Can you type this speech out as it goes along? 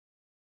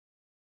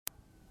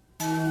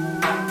Hello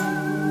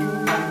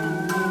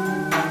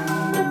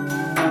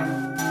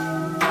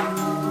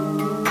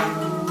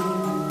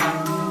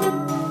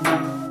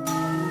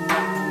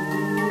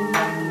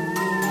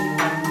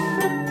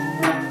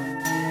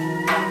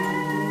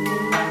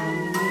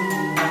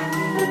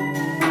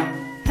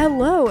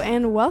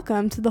and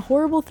welcome to the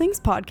Horrible Things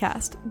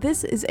Podcast.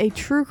 This is a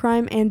true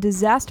crime and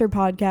disaster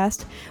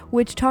podcast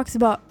which talks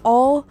about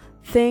all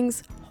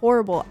things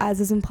horrible,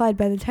 as is implied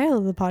by the title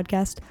of the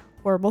podcast,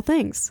 Horrible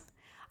Things.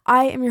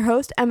 I am your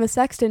host, Emma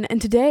Sexton,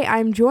 and today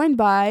I'm joined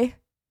by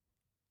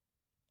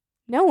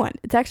no one.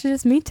 It's actually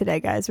just me today,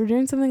 guys. We're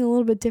doing something a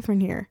little bit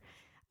different here.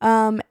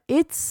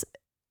 It's,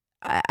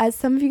 as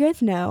some of you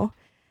guys know,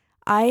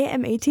 I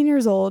am 18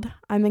 years old.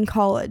 I'm in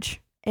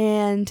college,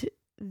 and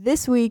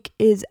this week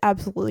is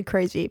absolutely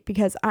crazy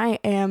because I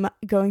am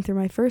going through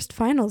my first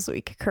finals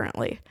week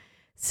currently.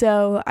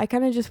 So I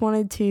kind of just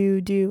wanted to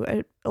do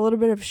a little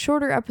bit of a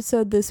shorter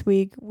episode this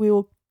week. We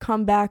will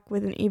come back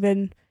with an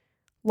even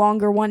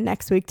longer one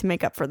next week to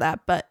make up for that.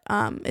 But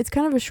it's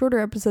kind of a shorter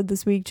episode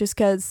this week just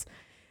because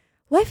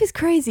life is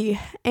crazy.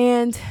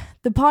 And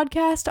the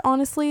podcast,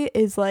 honestly,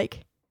 is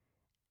like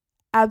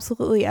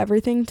absolutely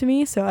everything to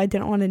me. So I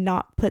didn't want to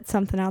not put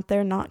something out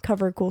there, not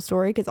cover a cool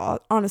story, because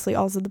honestly,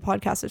 also the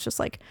podcast is just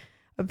like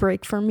a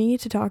break for me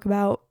to talk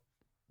about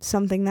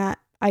something that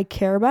I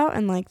care about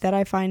and like that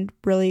I find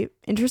really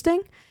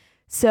interesting.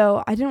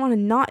 So I didn't want to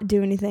not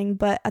do anything,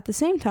 but at the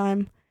same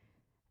time,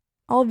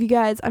 all of you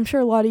guys, I'm sure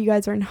a lot of you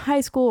guys are in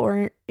high school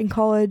or in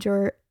college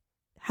or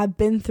have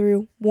been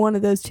through one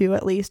of those two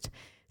at least.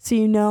 So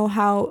you know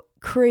how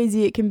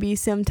crazy it can be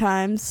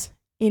sometimes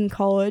in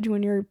college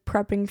when you're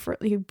prepping for,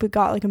 you've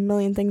got like a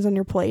million things on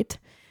your plate.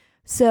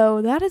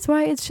 So that is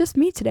why it's just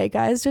me today,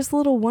 guys, just a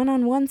little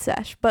one-on-one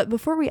sesh. But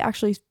before we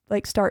actually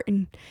like start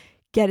and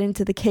get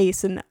into the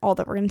case and all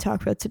that we're going to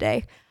talk about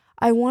today,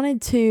 I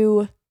wanted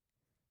to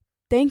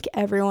thank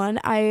everyone.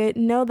 I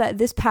know that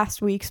this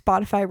past week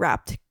Spotify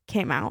Wrapped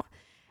came out,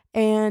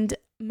 and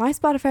my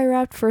Spotify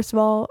Wrapped, first of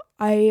all,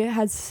 I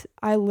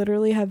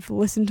literally have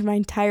listened to my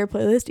entire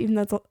playlist, even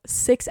though it's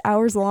 6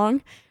 hours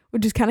long,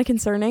 which is kind of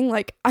concerning.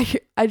 Like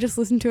I just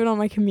listen to it on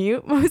my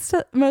commute most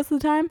of the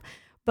time.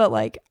 But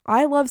like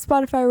I love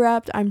Spotify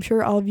Wrapped. I'm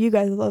sure all of you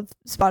guys love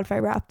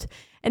Spotify Wrapped.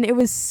 And it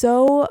was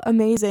so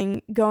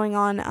amazing going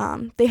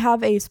on. They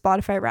have a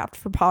Spotify Wrapped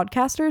for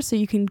podcasters, so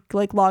you can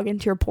like log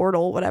into your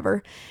portal,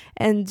 whatever,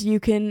 and you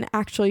can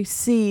actually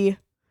see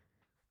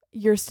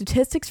your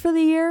statistics for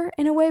the year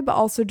in a way, but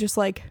also just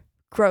like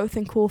growth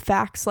and cool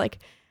facts. Like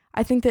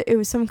I think that it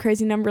was some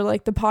crazy number,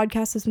 like the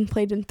podcast has been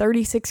played in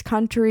 36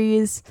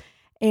 countries.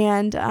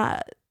 And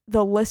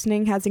the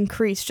listening has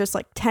increased just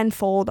like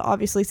tenfold,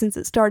 obviously, since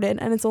it started.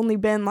 And it's only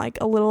been like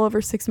a little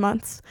over 6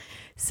 months.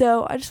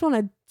 So I just want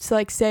to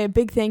like say a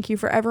big thank you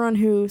for everyone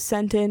who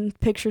sent in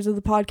pictures of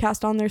the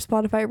podcast on their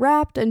Spotify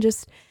Wrapped, and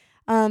just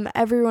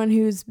everyone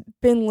who's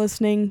been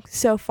listening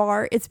so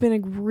far. It's been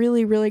a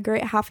really, really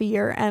great half a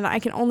year. And I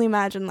can only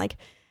imagine like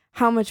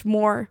how much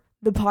more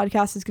the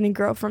podcast is going to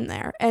grow from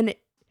there. And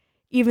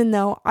even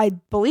though I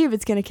believe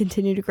it's going to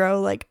continue to grow,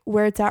 like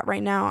where it's at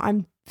right now,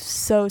 I'm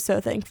so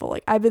thankful.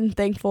 Like I've been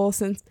thankful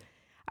since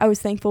I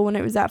was thankful when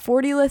it was at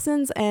 40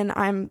 listens, and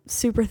I'm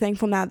super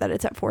thankful now that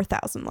it's at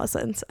 4,000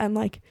 listens. And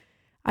like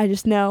I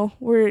just know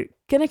we're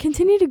gonna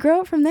continue to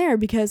grow it from there,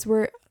 because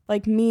we're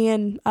like, me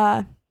and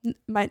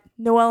my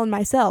Noelle and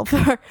myself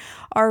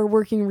are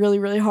working really,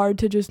 really hard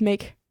to just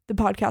make the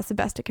podcast the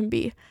best it can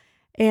be.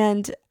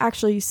 And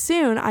actually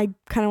soon, I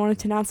kind of wanted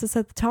to announce this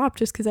at the top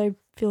just because I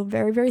feel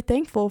very, very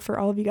thankful for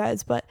all of you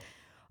guys. But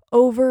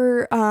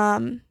over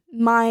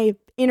my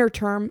inner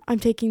term, I'm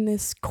taking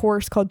this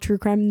course called True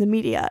Crime in the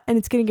Media, and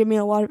it's going to give me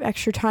a lot of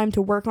extra time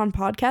to work on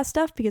podcast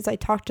stuff, because I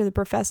talked to the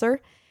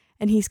professor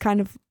and he's kind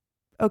of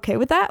okay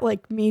with that,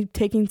 like me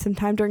taking some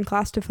time during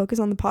class to focus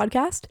on the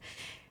podcast.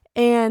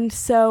 And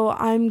so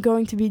I'm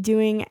going to be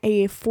doing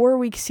a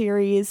 4-week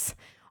series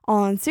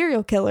on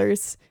serial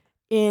killers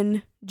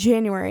in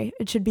January.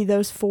 It should be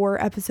those 4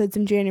 episodes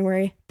in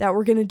January that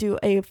we're going to do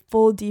a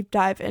full deep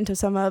dive into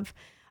some of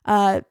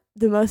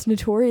the most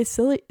notorious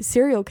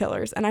serial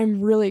killers. And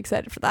I'm really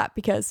excited for that,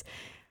 because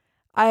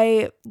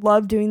I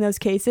love doing those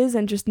cases,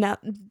 and just now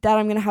that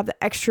I'm going to have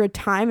the extra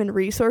time and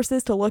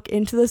resources to look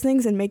into those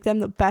things and make them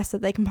the best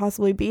that they can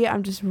possibly be,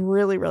 I'm just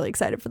really, really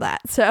excited for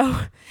that.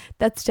 So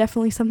that's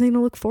definitely something to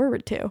look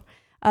forward to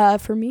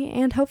for me,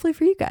 and hopefully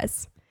for you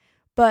guys.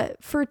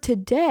 But for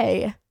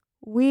today,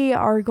 we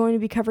are going to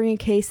be covering a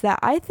case that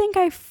I think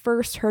I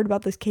first heard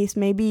about this case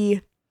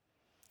maybe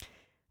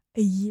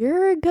a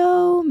year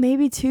ago,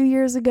 maybe 2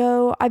 years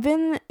ago. I've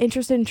been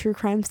interested in true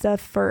crime stuff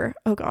for,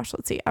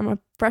 I'm a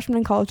freshman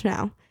in college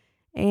now,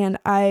 and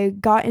I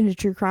got into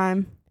true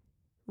crime,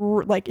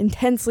 like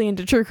intensely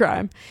into true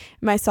crime,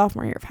 in my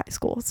sophomore year of high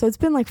school. So it's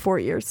been like 4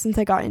 years since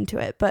I got into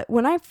it. But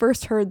when I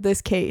first heard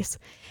this case,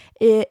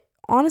 it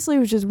honestly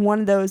was just one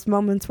of those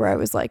moments where I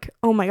was like,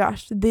 oh my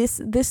gosh, this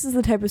is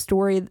the type of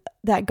story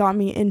that got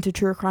me into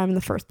true crime in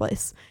the first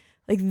place.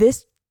 Like,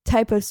 this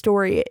type of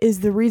story is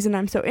the reason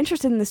I'm so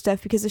interested in this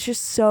stuff, because it's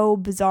just so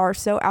bizarre,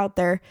 so out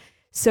there,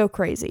 so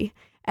crazy.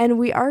 And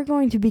we are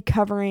going to be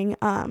covering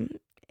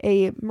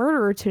a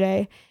murderer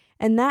today,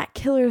 and that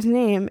killer's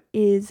name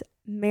is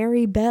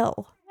Mary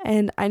Bell.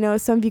 And I know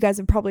some of you guys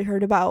have probably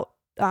heard about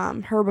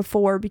her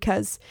before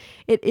because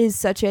it is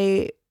such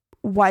a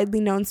widely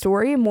known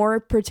story, more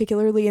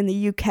particularly in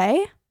the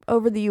UK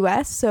over the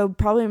US. So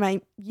probably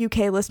my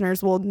UK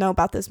listeners will know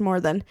about this more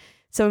than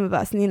some of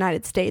us in the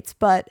United States.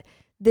 But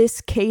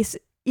this case,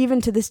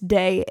 even to this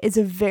day, is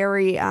a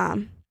very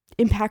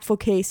impactful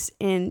case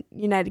in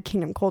United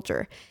Kingdom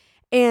culture.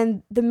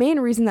 And the main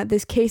reason that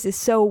this case is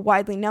so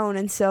widely known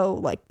and so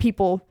like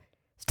people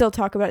still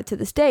talk about it to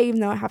this day, even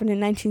though it happened in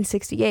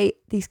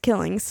 1968, these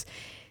killings,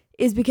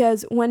 is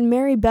because when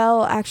Mary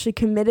Bell actually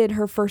committed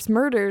her first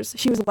murders,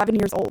 she was 11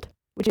 years old,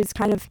 which is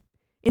kind of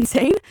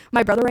insane.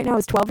 My brother right now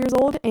is 12 years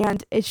old,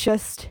 and it's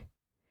just,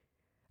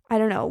 I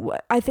don't know.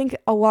 I think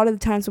a lot of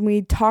the times when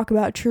we talk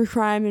about true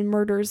crime and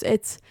murders,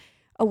 it's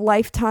a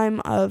lifetime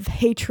of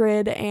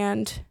hatred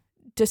and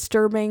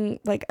disturbing,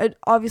 like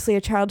obviously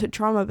a childhood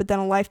trauma, but then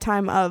a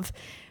lifetime of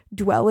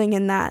dwelling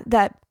in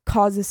that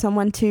causes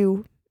someone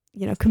to,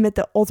 commit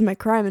the ultimate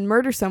crime and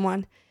murder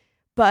someone.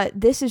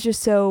 But this is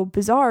just so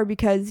bizarre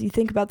because you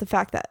think about the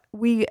fact that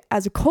we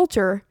as a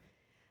culture,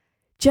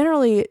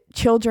 generally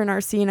children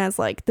are seen as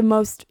like the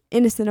most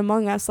innocent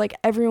among us. Like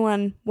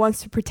everyone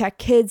wants to protect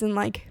kids and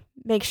like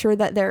make sure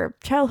that their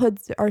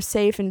childhoods are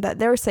safe and that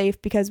they're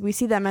safe because we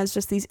see them as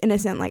just these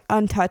innocent, like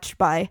untouched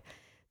by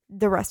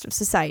the rest of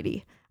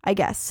society, I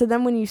guess. So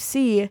then when you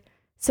see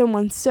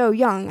someone so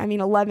young,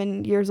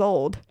 11 years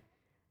old,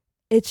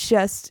 it's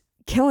just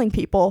killing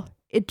people.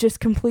 It just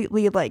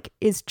completely like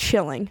is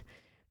chilling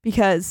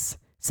because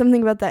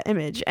something about that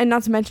image, and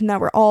not to mention that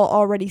we're all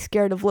already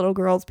scared of little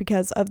girls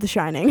because of The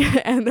Shining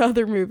and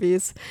other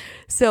movies.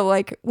 So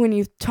like when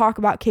you talk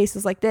about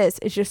cases like this,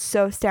 it's just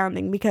so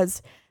astounding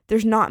because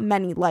there's not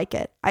many like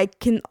it. I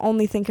can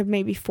only think of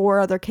maybe 4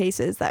 other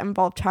cases that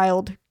involve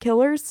child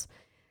killers.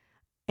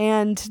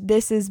 And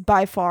this is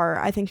by far,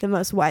 I think, the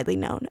most widely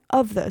known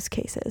of those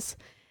cases.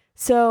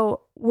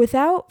 So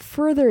without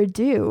further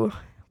ado,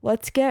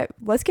 let's get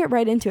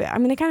right into it. I'm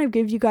going to kind of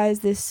give you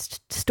guys this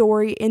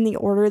story in the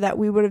order that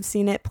we would have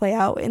seen it play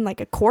out in like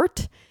a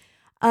court.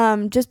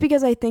 Just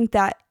because I think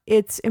that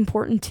it's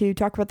important to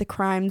talk about the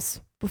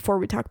crimes before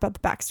we talk about the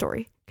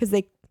backstory, because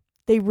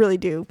they really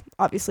do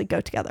obviously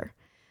go together.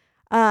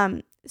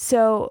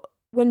 So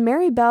when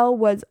Mary Bell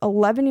was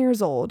 11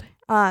 years old,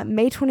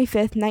 May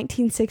 25th,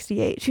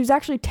 1968, she was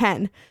actually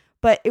 10,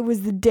 but it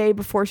was the day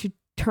before she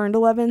turned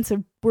 11,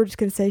 so we're just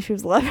going to say she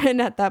was 11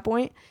 at that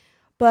point.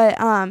 But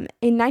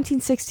in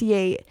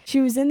 1968,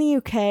 she was in the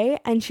UK,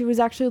 and she was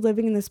actually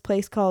living in this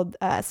place called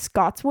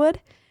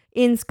Scotswood.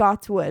 In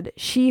Scotswood,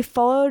 she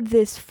followed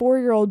this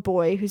 4-year-old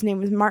boy whose name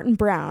was Martin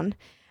Brown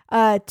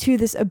to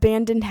this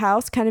abandoned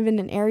house kind of in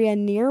an area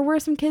near where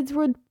some kids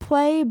would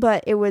play,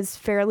 but it was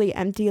fairly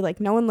empty, like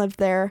no one lived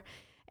there,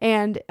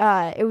 and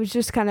it was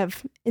just kind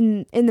of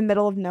in the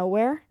middle of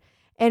nowhere.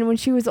 And when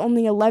she was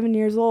only 11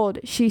 years old,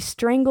 she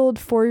strangled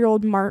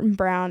 4-year-old Martin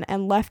Brown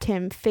and left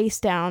him face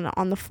down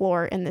on the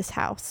floor in this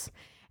house.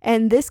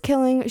 And this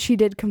killing she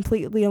did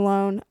completely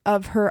alone,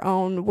 of her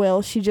own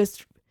will. She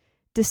just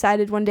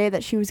decided one day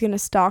that she was going to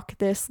stalk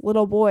this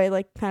little boy,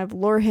 like kind of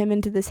lure him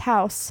into this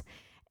house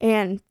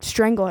and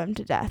strangle him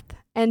to death.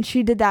 And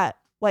she did that,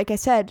 like I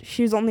said,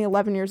 she was only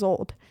 11 years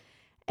old.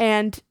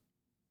 And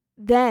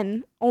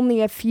then only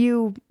a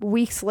few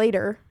weeks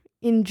later,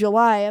 in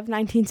July of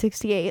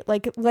 1968,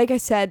 like I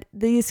said,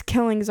 these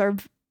killings are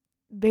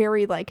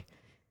very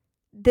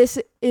this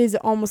is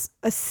almost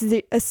a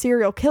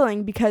serial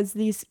killing because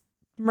these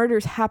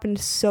murders happened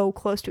so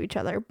close to each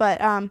other. But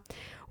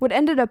what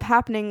ended up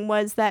happening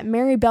was that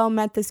Mary Bell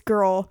met this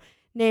girl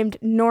named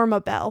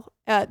Norma Bell.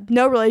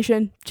 No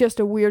relation,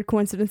 just a weird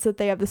coincidence that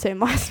they have the same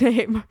last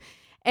name.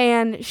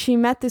 And she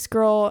met this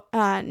girl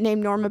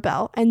named Norma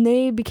Bell, and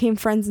they became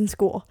friends in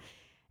school.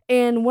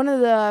 And one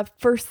of the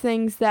first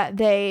things that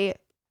they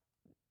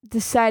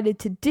decided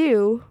to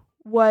do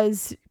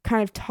was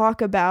kind of talk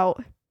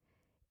about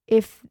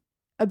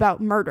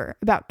murder,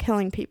 about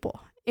killing people.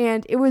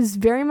 And it was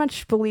very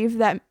much believed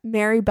that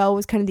Mary Bell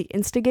was kind of the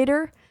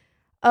instigator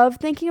of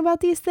thinking about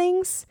these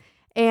things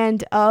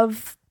and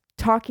of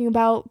talking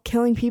about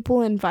killing people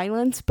and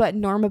violence, but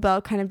Norma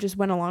Bell kind of just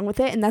went along with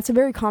it. And that's a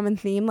very common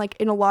theme. Like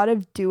in a lot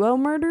of duo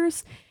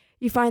murders,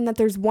 you find that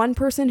there's one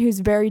person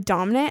who's very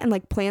dominant and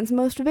like plans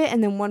most of it,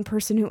 and then one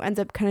person who ends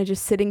up kind of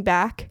just sitting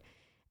back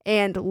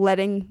and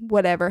letting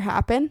whatever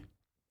happen.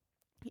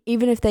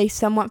 Even if they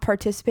somewhat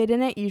participate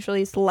in it,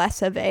 usually it's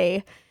less of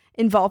a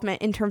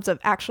involvement in terms of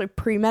actually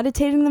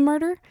premeditating the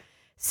murder.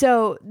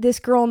 So this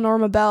girl,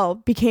 Norma Bell,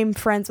 became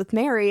friends with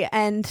Mary,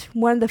 and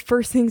one of the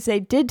first things they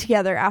did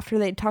together after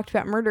they talked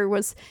about murder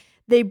was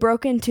they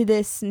broke into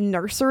this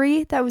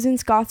nursery that was in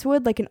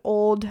Scotswood, like an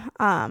older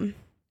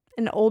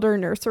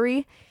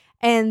nursery.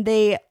 And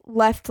they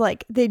left,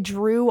 they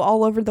drew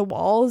all over the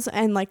walls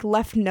and,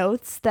 left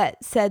notes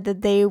that said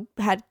that they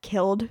had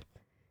killed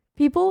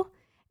people.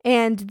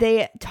 And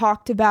they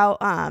talked about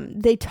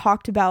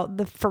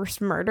the first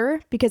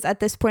murder, because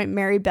at this point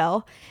Mary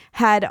Bell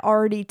had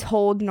already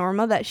told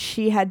Norma that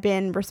she had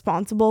been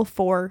responsible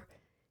for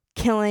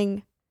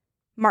killing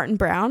Martin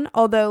Brown,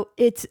 although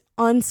it's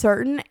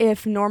uncertain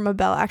if Norma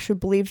Bell actually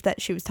believed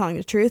that she was telling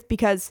the truth,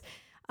 because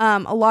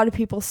a lot of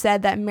people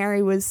said that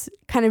Mary was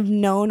kind of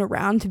known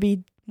around to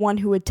be one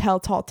who would tell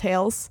tall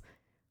tales,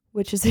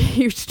 which is a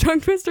huge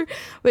tongue twister,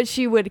 but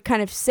she would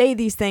kind of say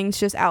these things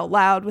just out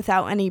loud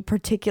without any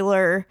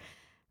particular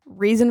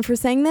reason for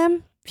saying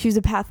them. She was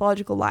a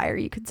pathological liar,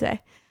 you could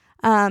say.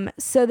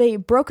 So they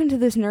broke into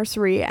this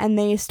nursery and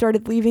they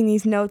started leaving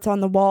these notes on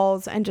the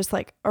walls and just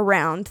like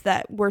around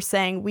that were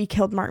saying, "We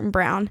killed Martin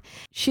Brown."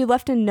 She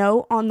left a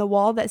note on the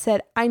wall that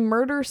said, "I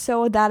murder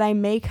so that I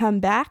may come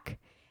back."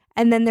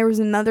 And then there was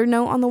another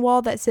note on the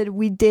wall that said,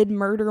 "We did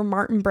murder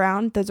Martin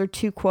Brown." Those are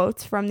 2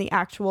 quotes from the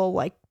actual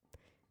like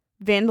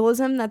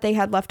vandalism that they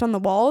had left on the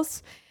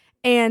walls.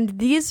 And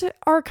these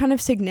are kind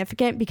of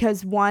significant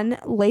because, one,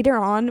 later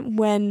on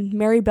when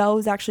Mary Bell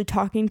was actually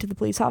talking to the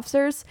police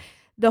officers,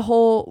 the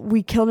whole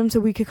 "we killed him so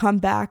we could come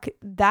back,"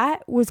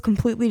 that was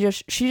completely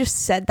she just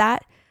said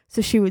that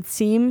so she would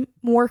seem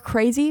more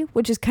crazy,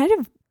 which is kind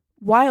of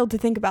wild to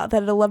think about,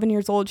 that at 11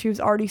 years old she was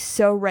already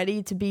so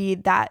ready to be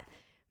that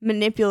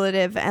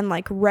manipulative and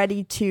like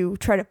ready to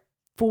try to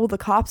fool the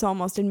cops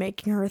almost, and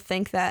making her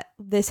think that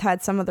this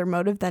had some other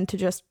motive than to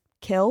just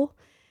kill.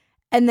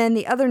 And then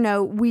the other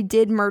note, "We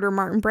did murder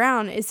Martin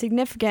Brown," is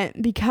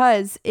significant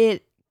because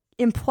it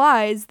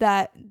implies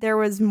that there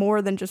was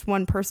more than just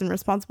one person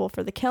responsible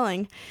for the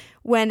killing,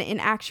 when in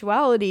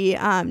actuality,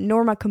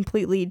 Norma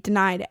completely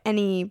denied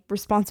any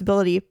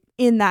responsibility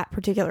in that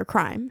particular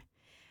crime.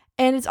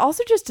 And it's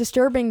also just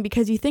disturbing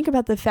because you think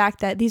about the fact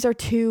that these are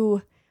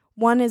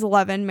one is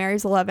 11,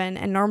 Mary's 11,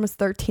 and Norma's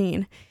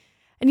 13.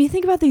 And you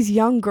think about these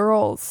young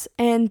girls,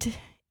 and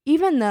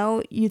even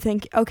though you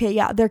think, okay,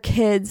 yeah, they're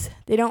kids,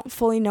 they don't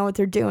fully know what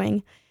they're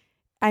doing.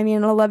 I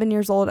mean, at 11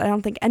 years old, I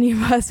don't think any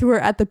of us were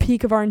at the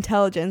peak of our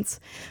intelligence.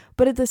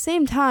 But at the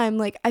same time,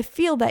 like, I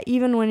feel that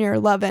even when you're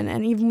 11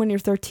 and even when you're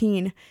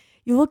 13,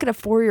 you look at a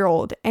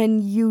 4-year-old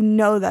and you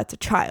know that's a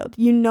child.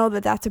 You know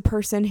that that's a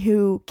person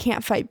who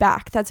can't fight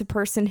back. That's a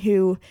person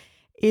who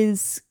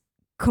is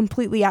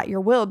completely at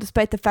your will,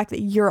 despite the fact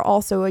that you're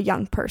also a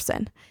young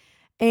person.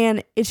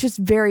 And it's just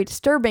very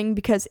disturbing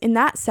because in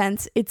that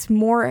sense, it's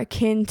more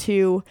akin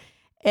to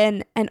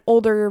an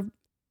older,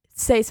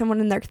 say someone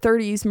in their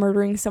 30s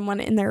murdering someone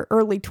in their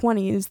early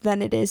 20s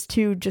than it is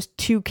to just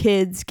 2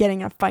 kids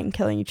getting in a fight and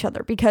killing each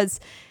other. Because,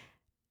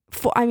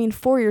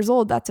 4 years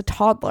old, that's a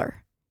toddler,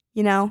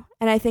 you know?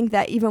 And I think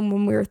that even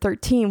when we were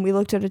 13, we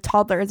looked at a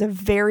toddler as a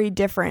very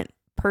different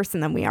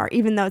person than we are,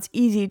 even though it's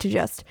easy to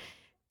just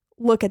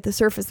look at the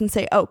surface and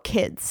say, "Oh,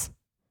 kids."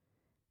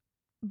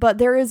 But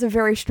there is a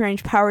very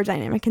strange power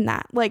dynamic in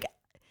that. Like,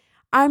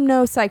 I'm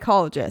no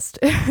psychologist,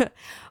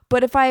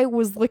 but if I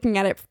was looking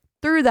at it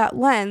through that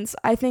lens,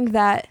 I think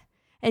that,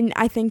 and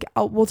I think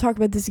we'll talk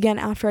about this again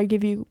after I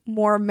give you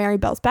more of Mary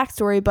Bell's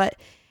backstory, but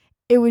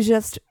it was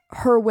just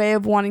her way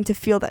of wanting to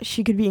feel that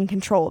she could be in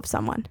control of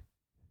someone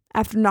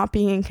after not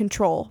being in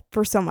control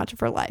for so much of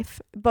her life.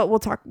 But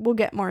we'll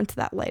get more into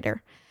that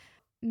later.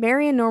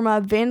 Mary and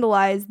Norma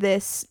vandalize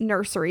this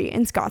nursery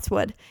in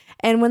Scottswood.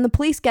 And when the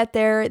police get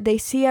there, they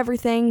see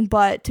everything,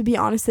 but to be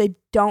honest, they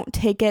don't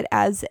take it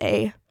as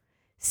a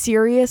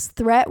serious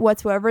threat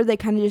whatsoever. They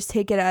kind of just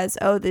take it as,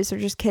 oh, these are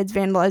just kids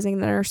vandalizing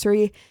the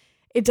nursery.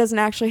 It doesn't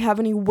actually have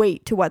any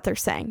weight to what they're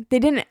saying. They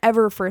didn't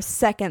ever for a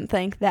second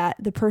think that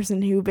the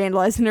person who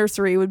vandalized the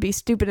nursery would be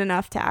stupid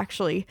enough to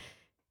actually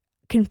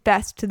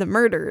confess to the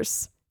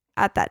murders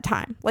at that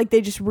time. Like,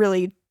 they just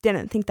really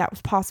didn't think that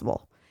was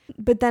possible.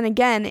 But then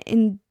again,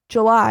 in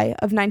July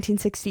of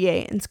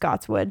 1968 in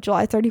Scottswood,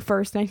 July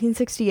 31st,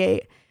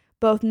 1968,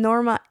 both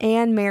Norma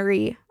and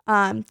Mary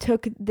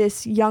took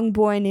this young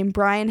boy named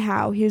Brian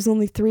Howe. He was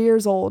only 3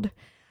 years old,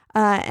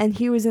 and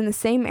he was in the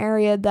same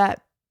area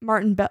that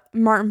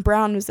Martin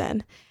Brown was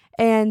in.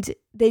 And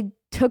they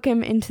took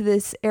him into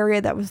this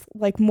area that was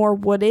like more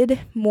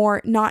wooded,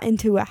 more not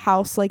into a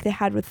house like they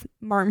had with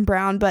Martin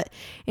Brown, but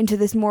into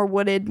this more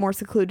wooded, more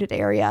secluded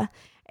area.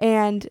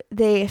 And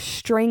they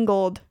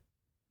strangled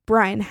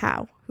Brian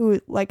Howe,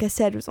 who, like I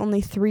said, was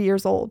only 3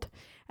 years old.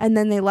 And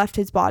then they left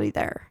his body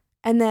there.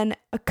 And then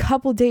a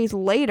couple days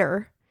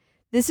later,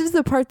 this is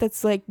the part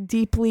that's like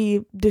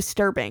deeply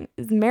disturbing.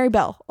 Mary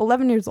Bell,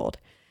 11 years old.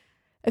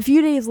 A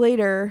few days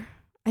later,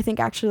 I think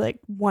actually like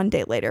 1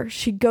 day later,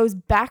 she goes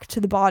back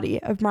to the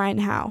body of Brian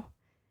Howe,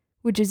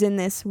 which is in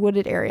this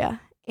wooded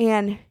area.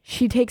 And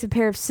she takes a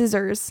pair of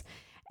scissors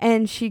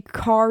and she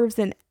carves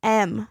an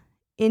M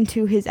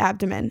into his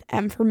abdomen,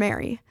 M for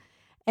Mary.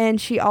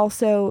 And she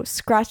also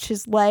scratched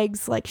his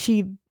legs, like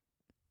she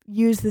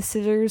used the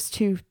scissors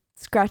to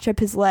scratch up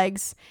his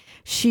legs.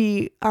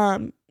 She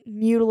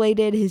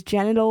mutilated his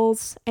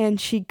genitals, and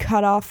she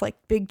cut off like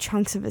big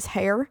chunks of his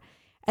hair.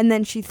 And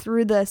then she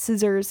threw the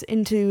scissors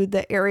into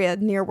the area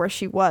near where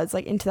she was,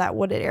 like into that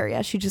wooded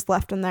area. She just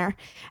left them there,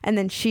 and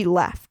then she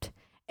left.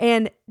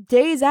 And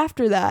days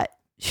after that,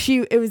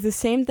 it was the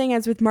same thing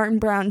as with Martin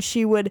Brown.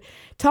 She would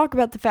talk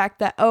about the fact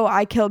that, oh,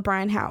 I killed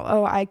Brian Howe.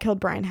 Oh, I killed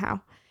Brian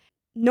Howe.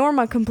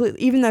 Norma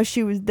completely, even though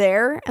she was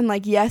there and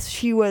like, yes,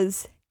 she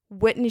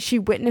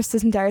witnessed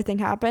this entire thing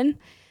happen.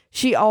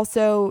 She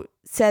also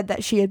said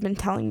that she had been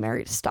telling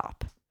Mary to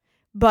stop.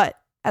 But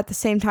at the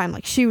same time,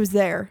 like, she was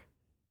there.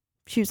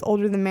 She was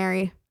older than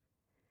Mary,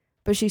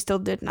 but she still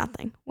did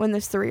nothing when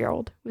this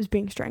 3-year-old was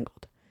being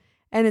strangled.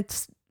 And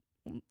it's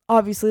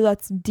obviously,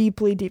 that's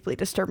deeply, deeply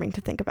disturbing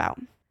to think about.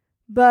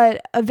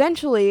 But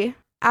eventually,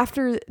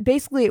 after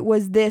basically it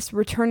was this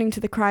returning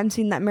to the crime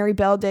scene that Mary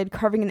Bell did,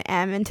 carving an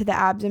M into the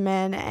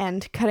abdomen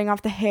and cutting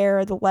off the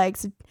hair, the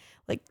legs,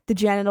 like the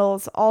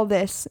genitals, all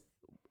this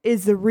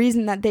is the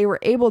reason that they were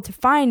able to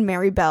find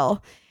Mary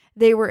Bell.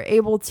 They were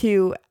able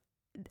to,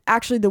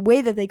 actually the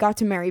way that they got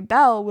to Mary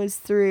Bell was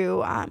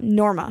through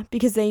Norma,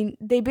 because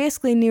they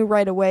basically knew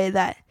right away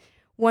that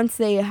once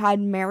they had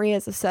Mary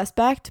as a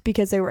suspect,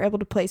 because they were able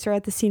to place her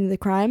at the scene of the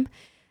crime,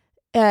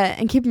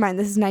 and keep in mind,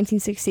 this is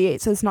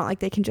 1968, so it's not like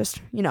they can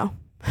just,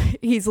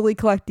 easily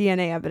collect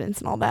DNA evidence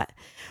and all that.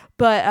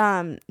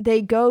 But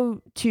they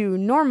go to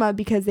Norma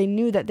because they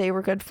knew that they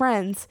were good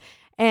friends.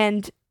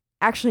 And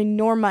actually,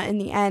 Norma, in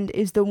the end,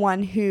 is the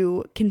one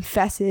who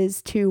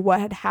confesses to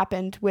what had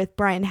happened with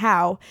Brian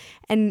Howe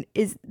and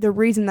is the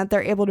reason that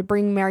they're able to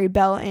bring Mary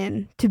Bell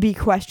in to be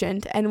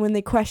questioned. And when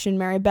they question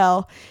Mary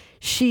Bell,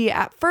 she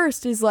at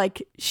first is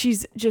like,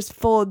 she's just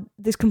full of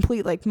this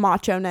complete like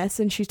macho-ness,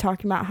 and she's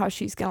talking about how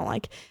she's gonna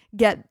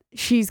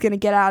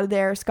get out of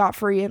there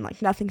scot-free and like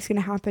nothing's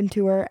gonna happen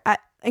to her.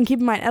 And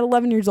keep in mind, at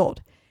 11 years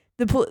old,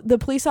 the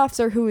police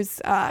officer who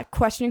was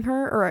questioning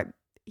her, or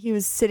he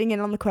was sitting in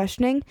on the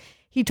questioning,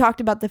 he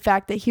talked about the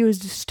fact that he was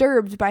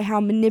disturbed by how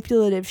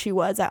manipulative she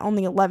was at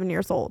only 11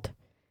 years old.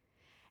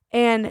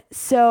 And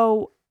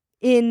so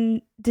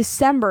in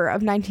December of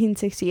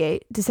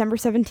 1968, December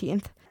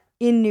 17th,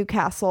 in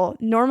Newcastle,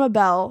 Norma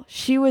Bell,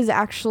 she was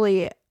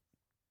actually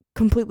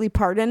completely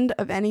pardoned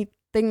of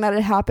anything that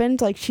had happened.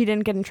 Like, she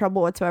didn't get in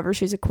trouble whatsoever.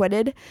 She's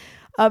acquitted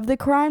of the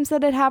crimes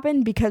that had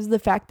happened because of the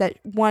fact that,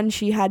 one,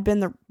 she had been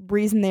the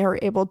reason they were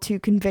able to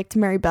convict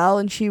Mary Bell,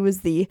 and she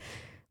was the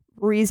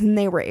reason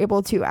they were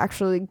able to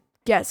actually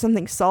get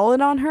something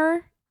solid on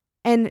her.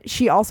 And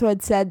she also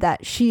had said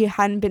that she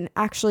hadn't been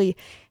actually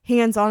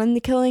hands-on in the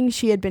killing.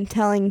 She had been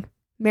telling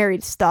Mary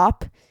to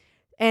stop.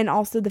 And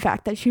also the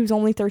fact that she was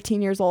only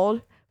 13 years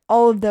old.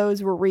 All of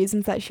those were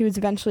reasons that she was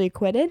eventually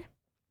acquitted.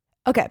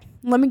 Okay,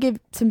 let me give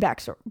some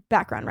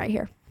background right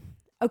here.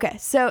 Okay,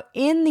 so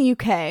in the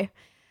UK,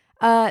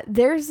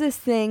 there's this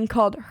thing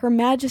called Her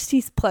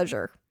Majesty's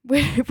Pleasure,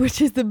 which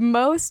is the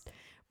most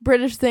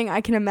British thing I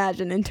can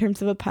imagine in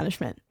terms of a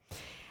punishment.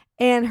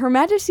 And Her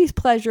Majesty's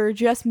Pleasure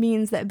just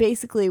means that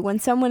basically when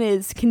someone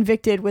is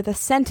convicted with a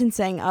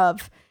sentencing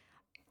of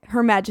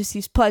Her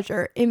Majesty's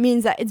Pleasure, it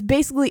means that it's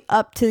basically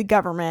up to the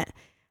government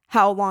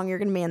how long you're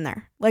going to be in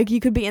there. Like, you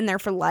could be in there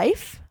for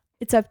life.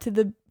 It's up to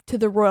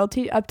the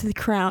royalty, up to the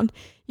crown.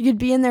 You could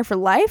be in there for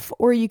life,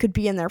 or you could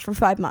be in there for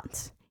 5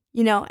 months,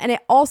 and it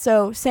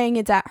also, saying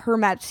it's at Her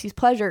Majesty's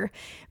Pleasure,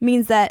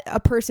 means that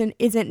a person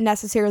isn't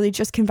necessarily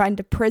just confined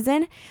to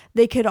prison.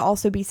 They could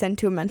also be sent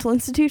to a mental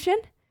institution.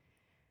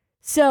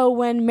 So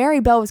when Mary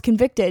Bell was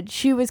convicted,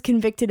 she was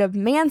convicted of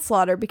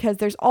manslaughter, because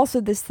there's also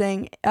this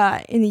thing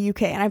in the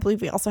UK, and I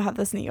believe we also have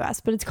this in the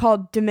US, but it's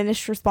called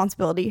diminished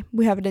responsibility.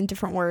 We have it in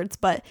different words,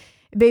 but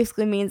it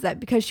basically means that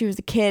because she was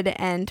a kid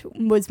and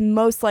was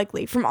most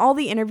likely, from all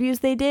the interviews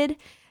they did,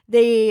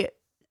 they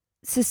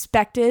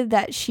suspected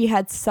that she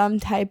had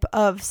some type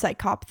of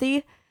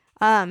psychopathy,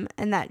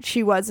 and that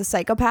she was a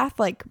psychopath,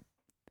 like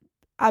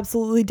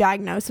absolutely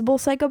diagnosable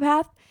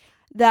psychopath,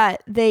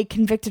 that they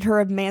convicted her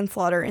of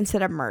manslaughter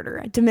instead of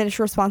murder. Diminished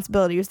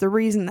responsibility was the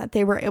reason that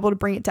they were able to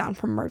bring it down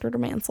from murder to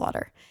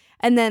manslaughter.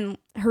 And then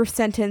her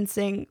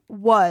sentencing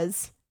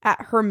was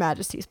at Her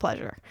Majesty's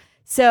Pleasure.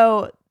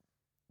 So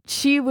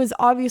she was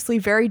obviously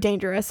very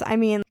dangerous. I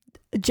mean,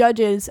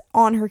 judges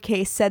on her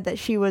case said that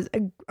she was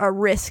a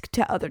risk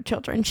to other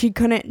children. She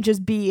couldn't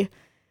just be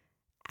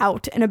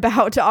out and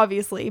about,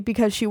 obviously,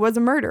 because she was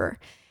a murderer.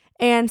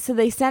 And so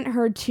they sent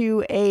her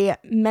to a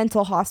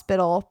mental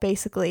hospital,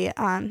 basically,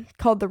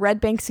 called the Red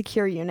Bank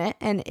Secure Unit,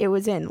 and it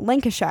was in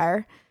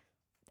Lancashire.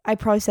 I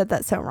probably said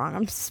that so wrong.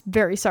 I'm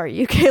very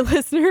sorry, UK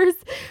listeners.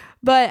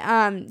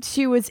 But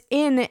she was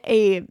in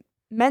a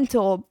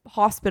mental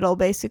hospital,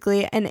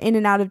 basically, and in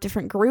and out of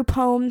different group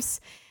homes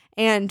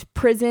and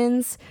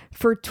prisons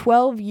for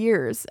 12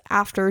 years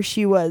after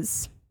she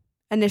was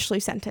initially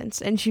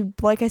sentenced. And she,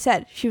 like I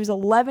said, she was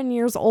 11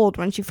 years old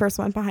when she first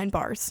went behind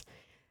bars.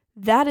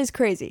 That is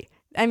crazy.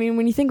 I mean,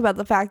 when you think about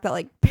the fact that,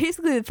 like,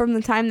 basically from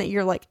the time that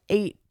you're, like,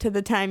 8 to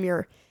the time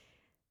you're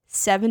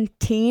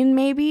 17,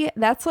 maybe,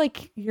 that's,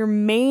 like, your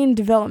main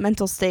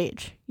developmental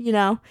stage,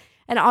 And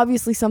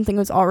obviously something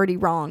was already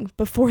wrong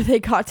before they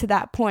got to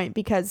that point,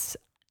 because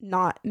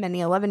not many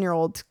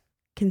 11-year-olds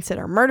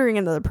consider murdering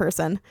another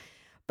person.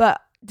 But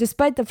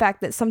despite the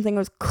fact that something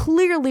was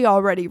clearly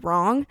already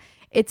wrong,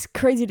 it's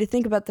crazy to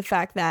think about the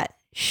fact that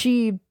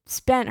she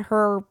spent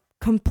her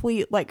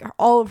complete, like,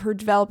 all of her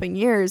developing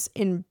years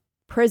in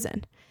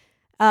prison.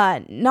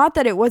 Not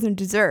that it wasn't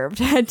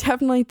deserved. I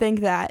definitely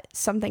think that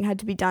something had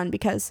to be done,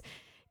 because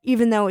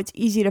even though it's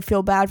easy to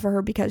feel bad for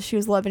her because she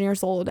was 11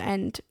 years old,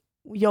 and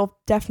you'll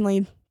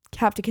definitely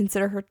have to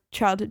consider her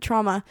childhood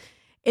trauma,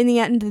 in the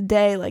end of the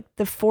day, like,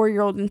 the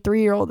 4-year-old and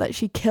 3-year-old that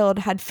she killed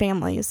had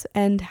families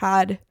and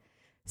had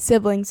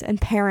siblings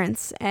and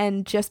parents,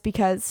 and just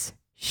because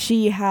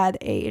she had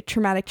a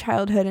traumatic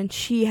childhood and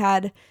she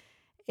had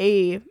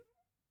a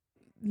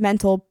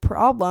mental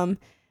problem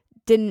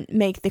didn't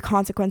make the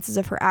consequences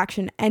of her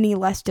action any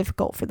less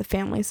difficult for the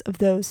families of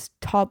those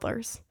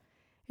toddlers.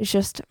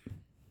 It's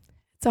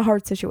a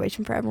hard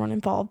situation for everyone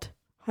involved,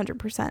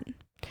 100%.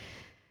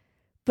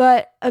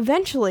 But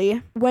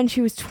eventually, when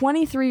she was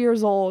 23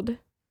 years old,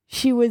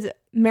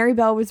 Mary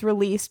Bell was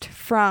released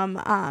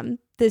from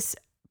this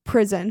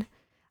prison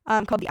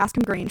called the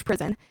Askham Grange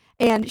prison,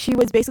 and she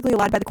was basically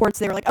allowed by the courts.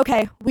 They were like,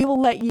 okay, we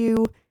will let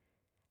you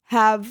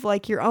have,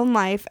 like, your own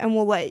life, and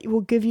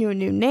we'll give you a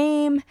new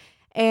name,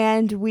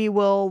 and we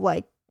will,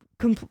 like,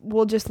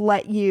 we'll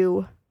let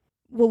you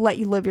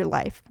live your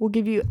life. We'll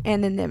give you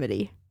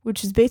anonymity,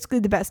 which is basically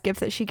the best gift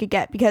that she could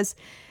get, because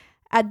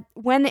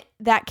when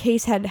that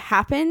case had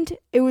happened,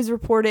 it was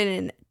reported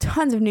in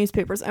tons of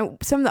newspapers. And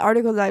some of the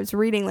articles I was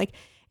reading, like,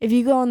 if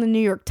you go on the New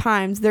York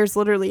Times, there's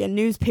literally a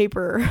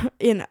newspaper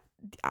in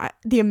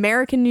the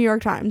American New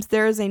York Times.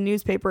 There is a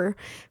newspaper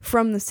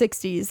from the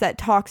 60s that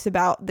talks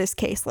about this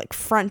case, like,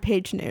 front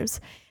page news.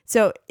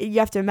 So you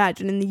have to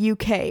imagine, in the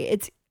UK,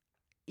 it's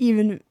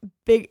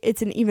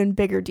an even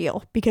bigger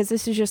deal, because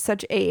this is just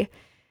such a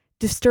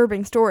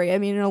disturbing story. I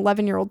mean, an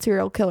 11-year-old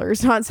serial killer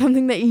is not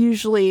something that you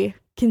usually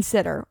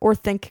consider or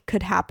think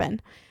could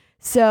happen.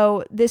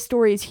 So this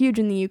story is huge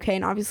in the UK,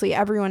 and obviously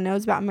everyone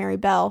knows about Mary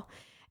Bell.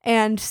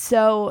 And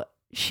so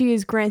she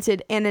is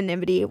granted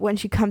anonymity when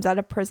she comes out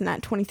of prison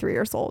at 23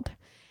 years old.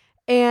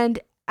 And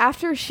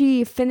after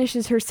she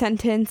finishes her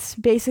sentence,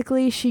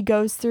 basically she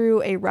goes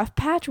through a rough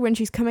patch when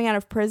she's coming out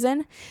of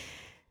prison,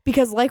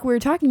 because, like we were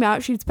talking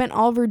about, she'd spent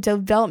all of her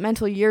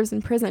developmental years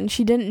in prison.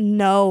 She didn't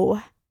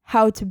know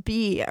how to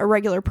be a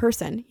regular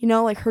person,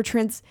 like her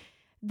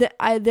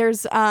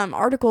there's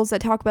articles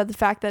that talk about the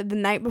fact that the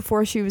night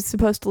before she was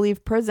supposed to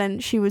leave prison,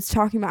 she was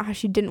talking about how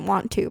she didn't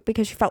want to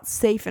because she felt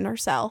safe in her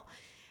cell,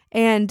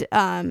 and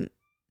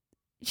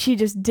she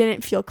just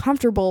didn't feel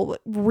comfortable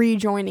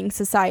rejoining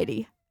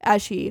society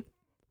as she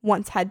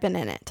once had been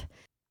in it.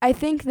 I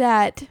think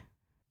that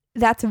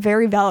that's a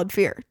very valid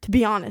fear, to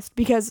be honest,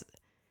 because,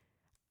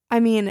 I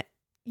mean,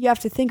 you have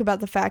to think about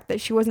the fact that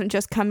she wasn't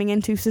just coming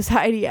into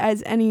society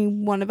as any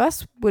one of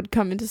us would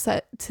come into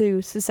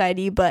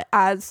society, but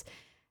as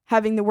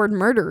having the word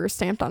murderer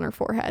stamped on her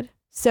forehead.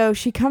 So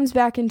she comes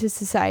back into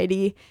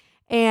society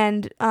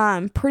and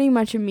pretty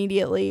much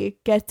immediately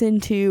gets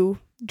into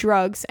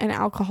drugs and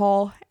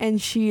alcohol, and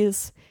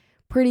she's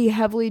pretty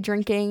heavily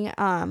drinking.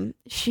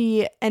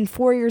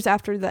 4 years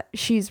after that,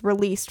 she's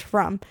released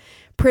from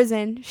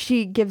prison,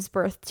 she gives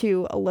birth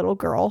to a little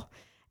girl,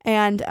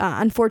 and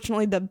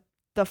unfortunately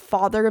the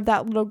father of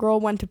that little girl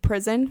went to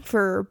prison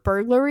for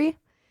burglary,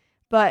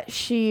 but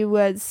she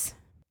was,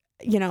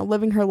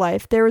 living her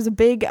life. There was a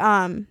big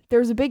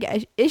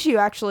issue,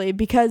 actually,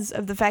 because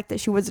of the fact that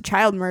she was a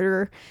child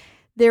murderer.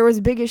 There was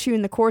a big issue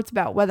in the courts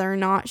about whether or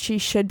not she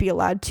should be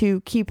allowed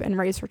to keep and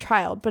raise her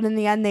child. But in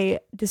the end, they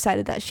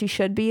decided that she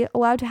should be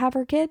allowed to have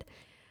her kid.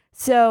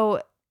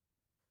 So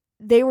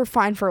they were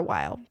fine for a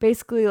while.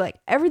 Basically, like,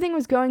 everything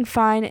was going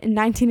fine. In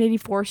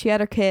 1984, she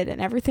had her kid,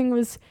 and everything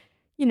was,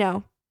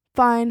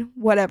 fine,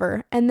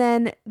 whatever. And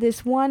then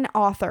this one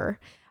author,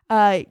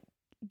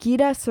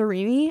 Gita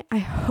Sarini, I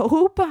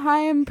hope I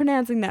am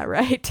pronouncing that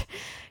right,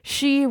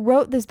 she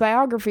wrote this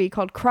biography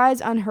called Cries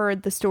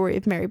Unheard, The Story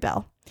of Mary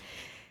Bell.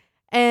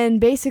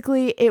 And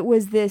basically it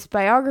was this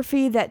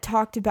biography that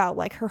talked about,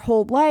 like, her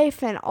whole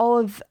life and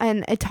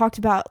it talked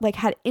about, like,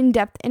 had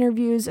in-depth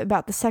interviews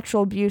about the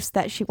sexual abuse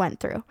that she went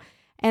through.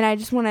 And I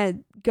just want to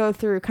go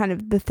through kind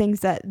of the things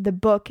that the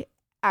book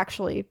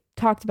actually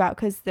talked about,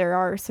 because there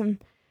are some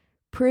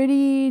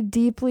pretty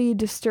deeply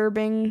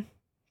disturbing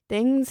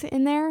things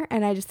in there,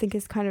 and I just think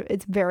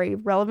it's very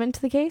relevant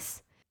to the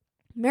case.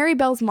 Mary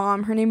Bell's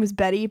mom, her name was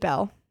Betty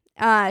Bell.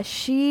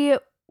 She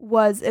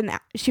was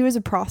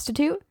a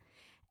prostitute,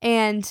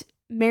 and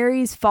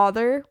Mary's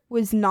father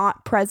was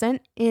not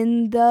present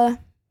in the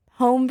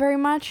home very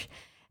much.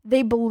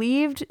 They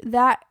believed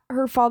that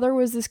her father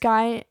was this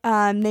guy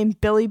named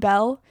Billy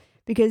Bell,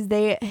 because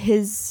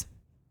his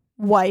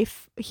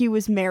wife, he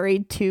was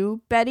married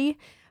to Betty.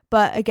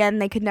 But again,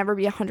 they could never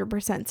be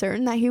 100%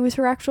 certain that he was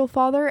her actual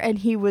father, and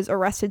he was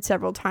arrested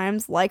several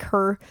times, like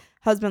her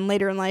husband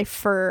later in life,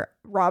 for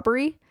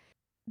robbery.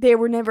 They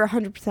were never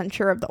 100%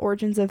 sure of the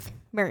origins of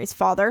Mary's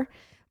father,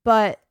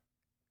 but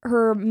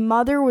her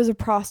mother was a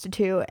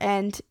prostitute,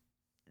 and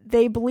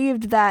they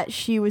believed that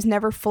she was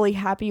never fully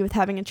happy with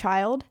having a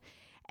child,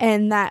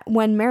 and that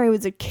when Mary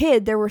was a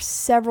kid, there were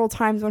several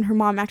times when her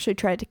mom actually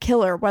tried to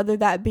kill her, whether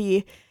that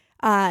be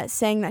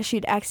saying that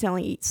she'd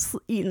accidentally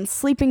eaten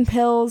sleeping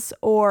pills,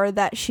 or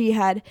that she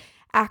had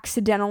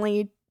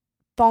accidentally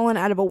fallen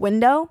out of a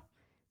window.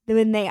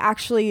 when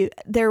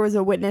there was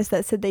a witness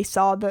that said they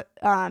saw the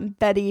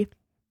Betty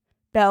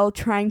Bell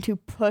trying to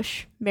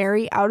push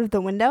Mary out of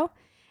the window.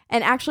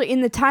 And actually,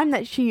 in the time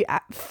that she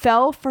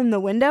fell from the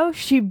window,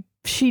 she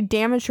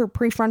damaged her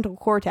prefrontal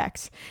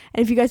cortex.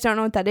 And if you guys don't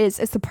know what that is,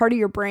 it's the part of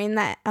your brain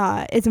that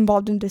is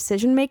involved in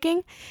decision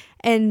making.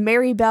 And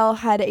Mary Bell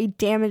had a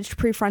damaged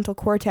prefrontal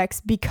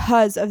cortex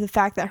because of the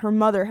fact that her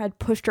mother had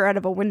pushed her out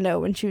of a window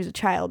when she was a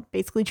child,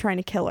 basically trying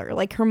to kill her.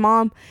 Like, her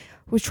mom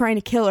was trying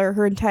to kill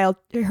her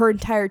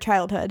entire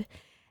childhood.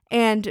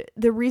 And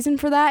the reason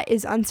for that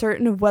is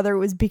uncertain of whether it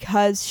was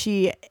because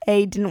she,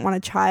 A, didn't want a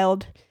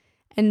child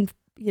and,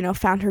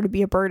 found her to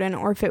be a burden,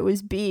 or if it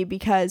was B,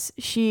 because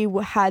she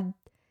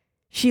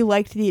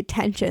liked the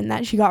attention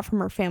that she got from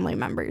her family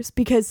members.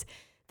 Because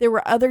there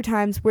were other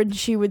times when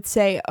she would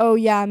say, oh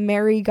yeah,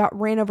 Mary got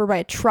ran over by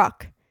a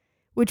truck,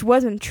 which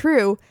wasn't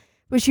true,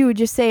 but she would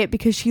just say it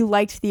because she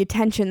liked the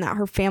attention that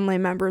her family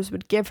members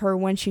would give her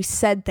when she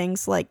said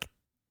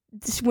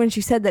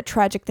that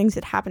tragic things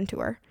had happened to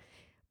her.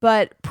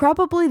 But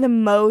probably the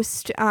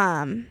most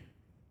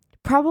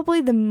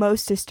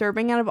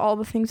disturbing out of all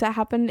the things that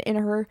happened in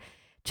her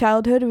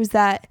childhood was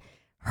that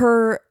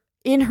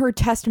in her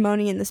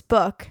testimony in this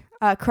book,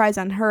 Cries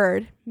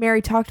Unheard,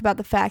 Mary talked about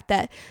the fact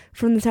that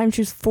from the time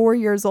she was 4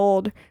 years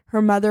old,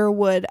 her mother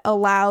would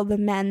allow the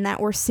men that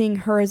were seeing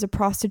her as a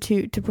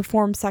prostitute to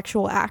perform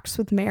sexual acts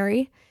with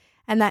Mary,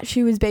 and that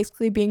she was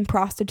basically being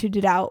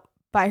prostituted out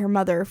by her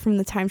mother from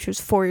the time she was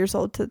 4 years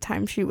old to the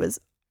time she was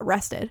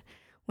arrested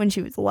when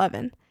she was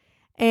 11.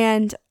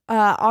 And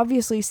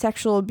obviously,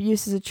 sexual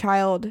abuse as a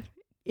child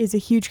is a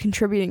huge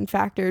contributing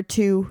factor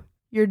to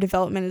your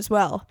development as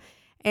well.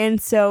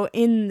 And so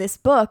in this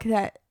book,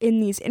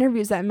 in these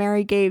interviews that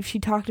Mary gave, she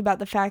talked about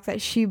the fact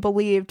that she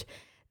believed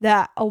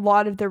that a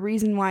lot of the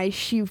reason why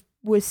she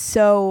was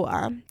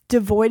so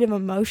devoid of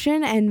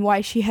emotion and why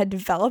she had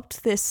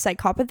developed this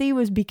psychopathy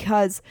was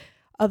because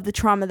of the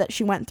trauma that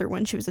she went through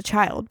when she was a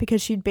child,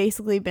 because she'd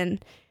basically been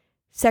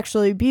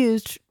sexually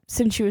abused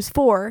since she was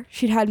 4.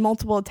 She'd had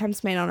multiple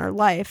attempts made on her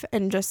life,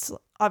 and just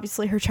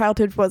obviously her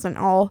childhood wasn't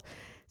all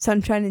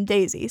sunshine and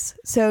daisies.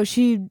 So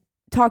she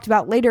talked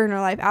about later in her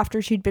life,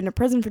 after she'd been to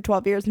prison for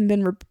 12 years and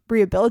been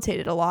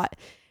rehabilitated a lot,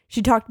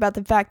 she talked about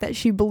the fact that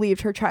she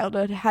believed her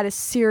childhood had a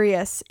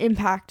serious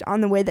impact on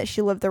the way that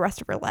she lived the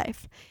rest of her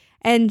life.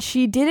 And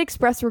she did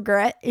express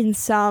regret in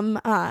some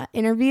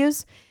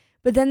interviews,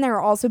 but then there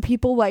are also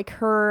people like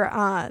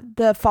her,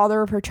 the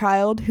father of her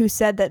child, who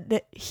said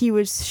that he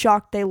was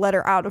shocked they let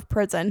her out of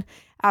prison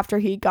after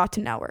he got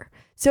to know her.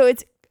 So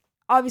it's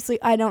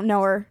obviously, I don't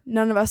know her.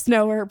 None of us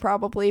know her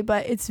probably,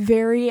 but it's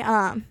very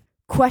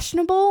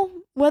questionable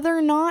whether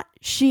or not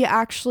she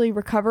actually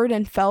recovered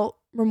and felt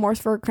remorse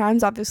for her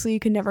crimes. Obviously, you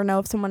can never know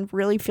if someone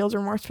really feels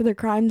remorse for their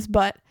crimes,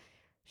 but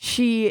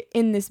she,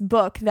 in this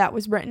book that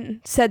was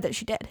written, said that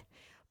she did.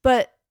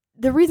 But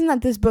the reason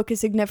that this book is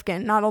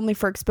significant, not only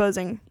for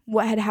exposing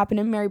what had happened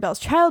in Mary Bell's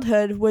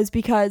childhood, was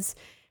because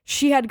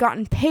she had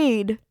gotten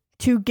paid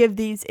to give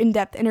these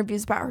in-depth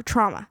interviews about her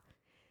trauma.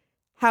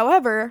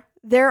 However,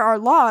 there are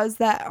laws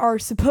that are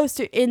supposed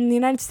to, in the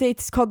United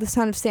States, it's called the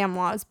Son of Sam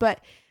laws,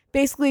 but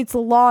basically, it's a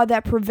law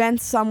that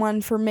prevents someone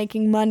from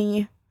making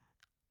money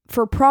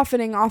for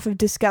profiting off of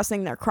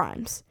discussing their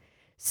crimes.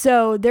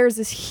 So there's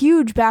this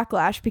huge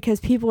backlash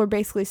because people are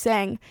basically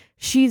saying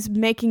she's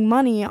making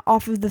money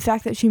off of the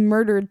fact that she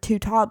murdered 2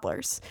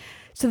 toddlers.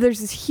 So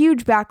there's this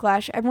huge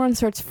backlash. Everyone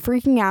starts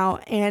freaking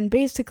out, and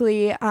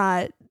basically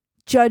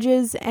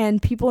judges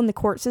and people in the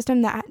court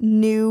system that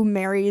knew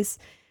Mary's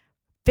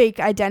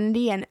fake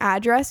identity and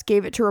address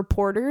gave it to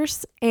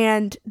reporters,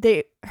 and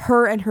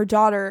her and her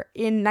daughter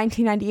in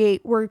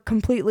 1998 were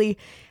completely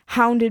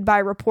hounded by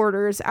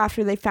reporters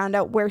after they found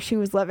out where she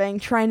was living,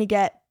 trying to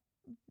get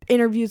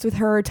interviews with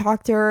her,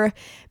 talk to her,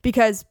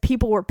 because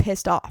people were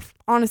pissed off.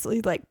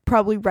 Honestly, like,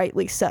 probably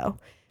rightly so.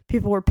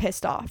 People were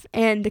pissed off.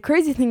 And the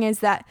crazy thing is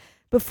that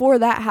before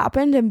that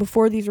happened, and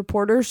before these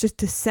reporters just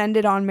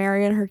descended on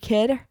Mary and her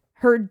kid,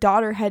 her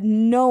daughter had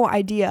no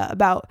idea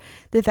about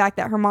the fact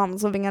that her mom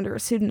was living under a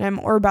pseudonym,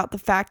 or about the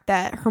fact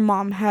that her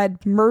mom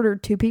had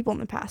murdered 2 people in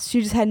the past.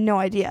 She just had no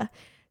idea.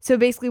 So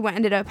basically what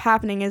ended up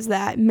happening is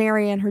that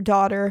Mary and her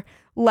daughter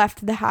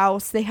left the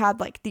house. They had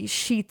like these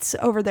sheets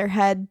over their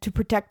head to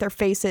protect their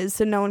faces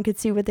so no one could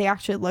see what they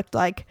actually looked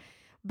like.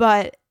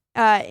 But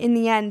in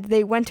the end,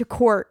 they went to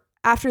court.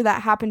 After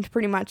that happened,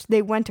 pretty much,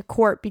 they went to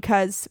court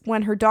because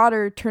when her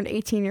daughter turned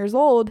 18 years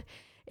old,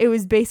 it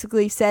was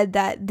basically said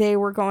that they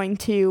were going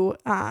to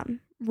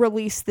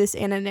release this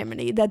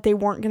anonymity, that they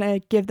weren't going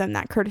to give them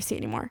that courtesy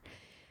anymore.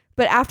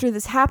 But after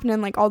this happened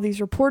and like all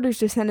these reporters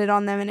descended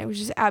on them and it was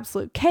just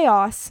absolute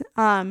chaos,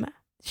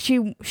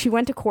 she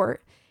went to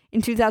court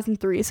in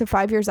 2003, so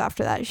 5 years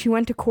after that. She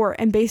went to court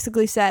and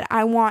basically said,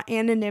 I want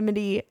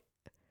anonymity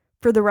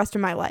for the rest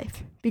of my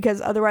life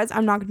because otherwise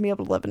I'm not going to be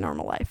able to live a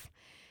normal life.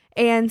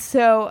 And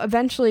so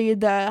eventually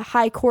the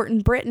High Court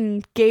in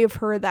Britain gave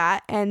her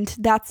that, and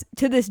that's,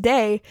 to this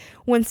day,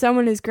 when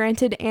someone is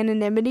granted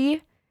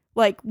anonymity,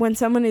 like when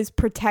someone is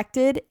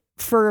protected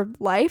for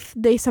life,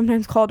 they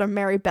sometimes called a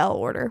Mary Bell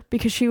order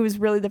because she was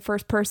really the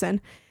first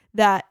person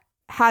that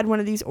had one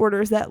of these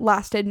orders that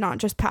lasted not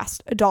just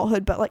past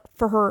adulthood, but like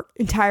for her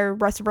entire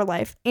rest of her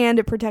life. And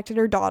it protected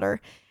her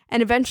daughter.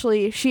 And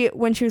eventually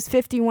when she was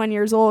 51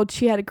 years old,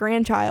 she had a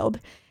grandchild,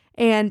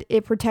 and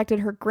it protected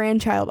her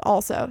grandchild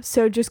also.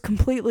 So just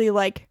completely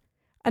like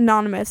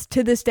anonymous.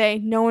 To this day,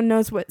 no one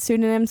knows what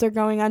pseudonyms they're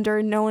going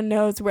under. No one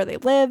knows where they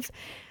live.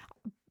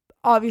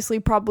 Obviously,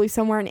 probably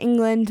somewhere in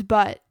England,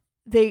 but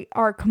they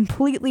are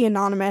completely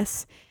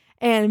anonymous.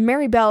 And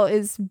Mary Bell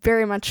is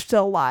very much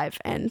still alive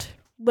and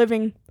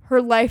living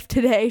her life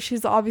today.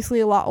 She's obviously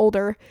a lot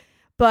older,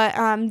 but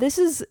this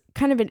is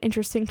kind of an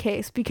interesting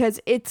case because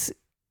it's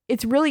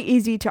really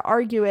easy to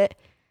argue it,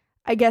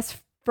 I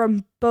guess,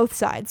 from both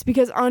sides.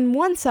 Because on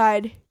one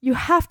side, you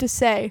have to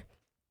say,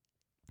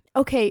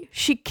 okay,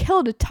 she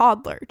killed a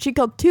toddler. She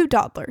killed 2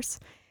 toddlers.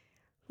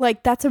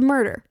 Like, that's a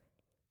murder.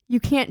 You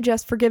can't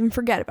just forgive and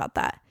forget about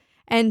that.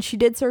 And she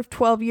did serve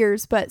 12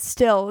 years, but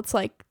still, it's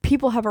like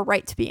people have a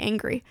right to be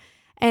angry.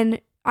 And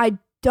I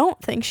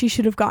don't think she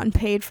should have gotten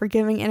paid for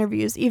giving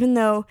interviews, even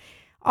though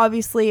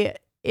obviously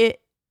it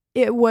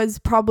was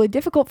probably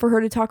difficult for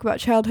her to talk about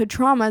childhood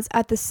traumas.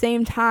 At the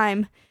same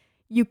time,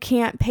 you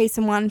can't pay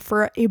someone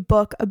for a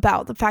book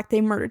about the fact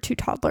they murdered 2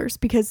 toddlers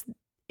because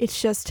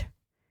it's just,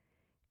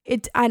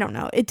 I don't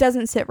know. It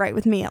doesn't sit right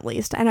with me, at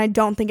least. And I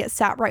don't think it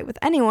sat right with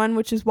anyone,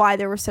 which is why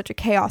there was such a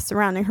chaos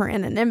surrounding her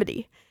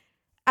anonymity.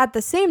 At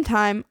the same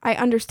time, I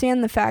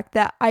understand the fact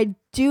that I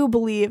do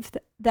believe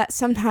that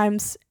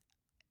sometimes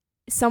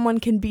someone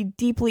can be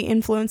deeply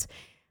influenced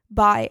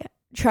by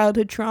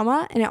childhood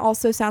trauma, and it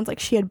also sounds like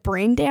she had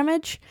brain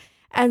damage.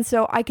 And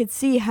so I could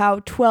see how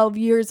 12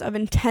 years of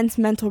intense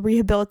mental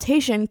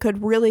rehabilitation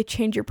could really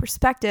change your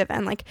perspective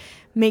and like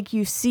make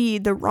you see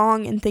the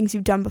wrong in things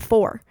you've done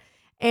before.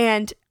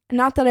 And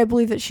not that I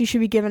believe that she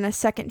should be given a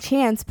second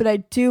chance, but I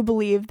do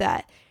believe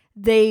that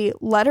they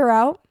let her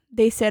out.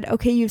 They said,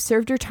 okay, you've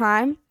served your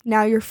time.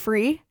 Now you're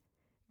free.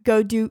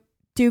 Go do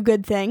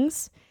good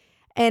things.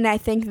 And I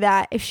think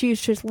that if she's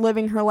just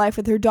living her life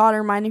with her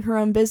daughter, minding her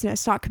own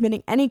business, not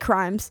committing any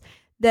crimes,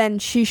 then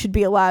she should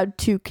be allowed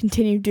to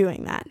continue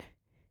doing that.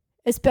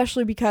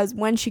 Especially because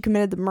when she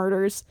committed the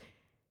murders,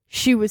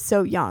 she was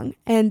so young.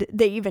 And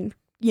they even,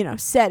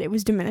 said it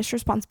was diminished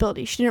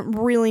responsibility. She didn't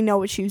really know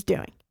what she was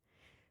doing.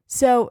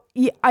 So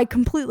yeah, I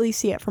completely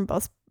see it from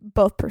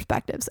both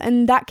perspectives.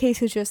 And that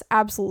case is just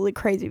absolutely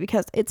crazy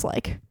because it's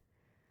like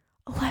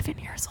 11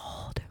 years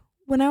old.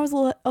 When I was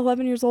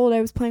 11 years old,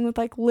 I was playing with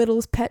like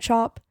Little's Pet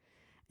Shop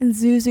and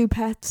Zuzu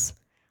Pets.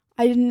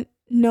 I didn't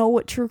know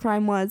what true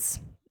crime was.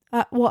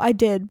 Well, I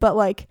did, but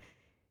like,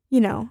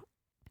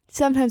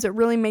 sometimes it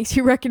really makes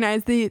you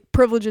recognize the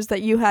privileges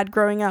that you had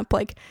growing up.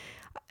 Like,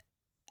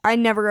 I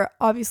never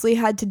obviously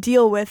had to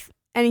deal with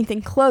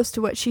anything close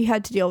to what she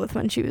had to deal with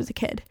when she was a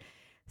kid.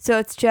 So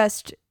it's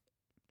just,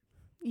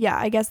 yeah,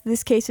 I guess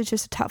this case is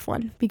just a tough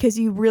one because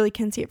you really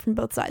can see it from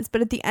both sides. But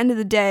at the end of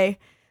the day,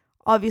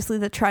 obviously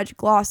the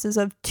tragic losses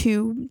of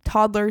 2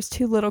 toddlers,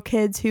 2 little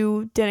kids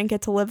who didn't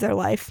get to live their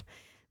life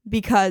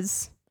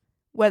because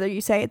whether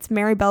you say it's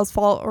Mary Bell's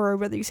fault or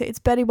whether you say it's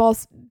Betty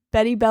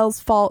Bell's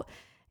fault,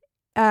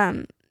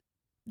 they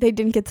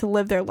didn't get to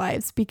live their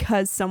lives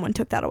because someone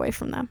took that away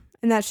from them.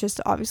 And that's just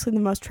obviously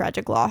the most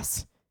tragic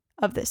loss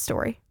of this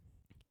story.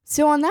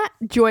 So on that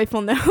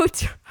joyful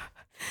note,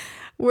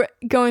 we're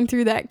going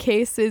through that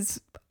case is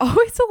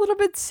always a little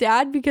bit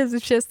sad because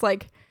it's just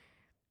like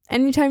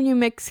anytime you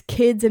mix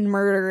kids and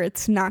murder,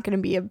 it's not going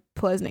to be a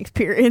pleasant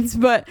experience.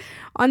 But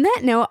on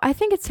that note, I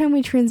think it's time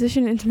we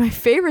transition into my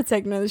favorite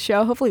segment of the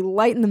show, hopefully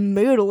lighten the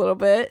mood a little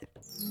bit.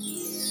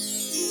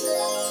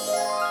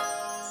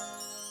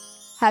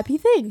 Happy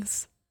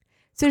things.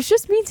 So it's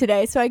just me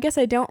today, so I guess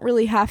I don't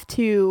really have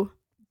to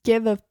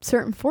give a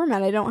certain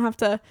format. I don't have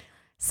to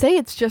say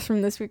it's just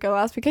from this week or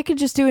last week. I could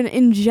just do an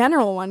in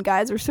general one,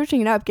 guys. We're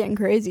switching it up, getting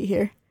crazy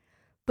here.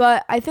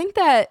 But I think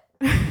that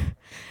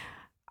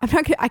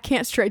I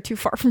can't stray too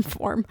far from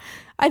form.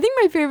 I think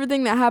my favorite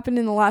thing that happened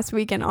in the last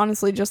week, and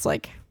honestly, just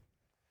like,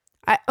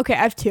 I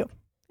have 2,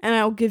 and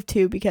I'll give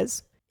 2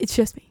 because it's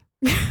just me.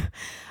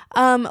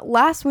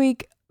 Last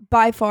week,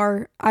 by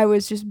far, I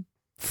was just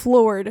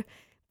floored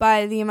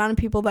by the amount of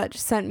people that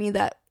just sent me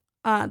that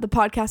the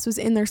podcast was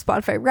in their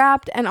Spotify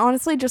Wrapped, and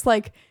honestly, just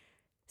like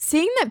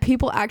seeing that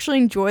people actually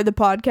enjoy the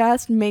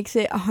podcast makes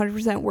it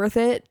 100% worth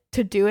it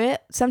to do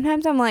it.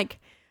 Sometimes I'm like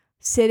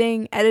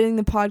sitting editing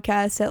the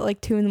podcast at like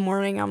 2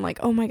 a.m. I'm like,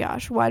 oh my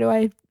gosh, why do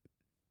I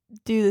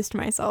do this to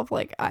myself?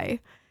 Like,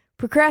 I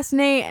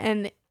procrastinate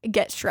and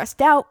get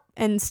stressed out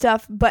and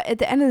stuff, but at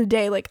the end of the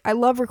day, like, I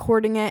love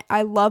recording it,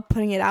 I love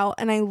putting it out,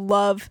 and I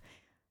love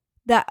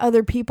that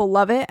other people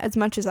love it as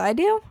much as I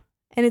do.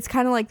 And it's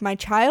kind of like my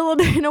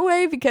child in a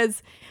way,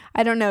 because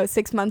I don't know,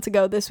 6 months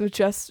ago this was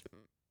just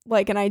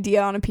like an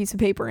idea on a piece of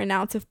paper, and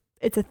now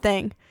it's a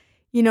thing.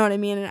 You know what I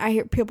mean? And I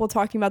hear people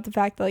talking about the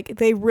fact that like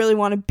they really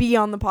want to be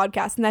on the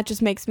podcast, and that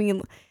just makes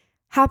me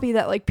happy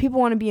that like people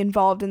want to be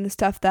involved in the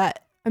stuff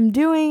that I'm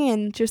doing,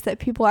 and just that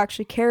people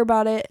actually care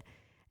about it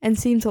and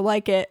seem to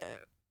like it.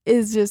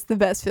 is just the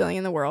best feeling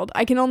in the world.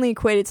 I can only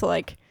equate it to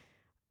like,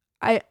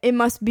 it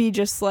must be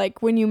just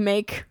like when you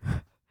make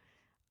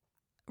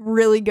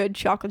really good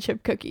chocolate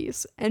chip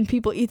cookies and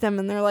people eat them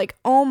and they're like,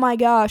 oh my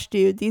gosh,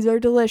 dude, these are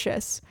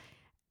delicious.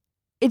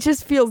 It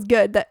just feels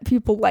good that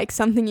people like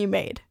something you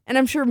made. And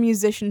I'm sure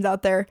musicians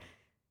out there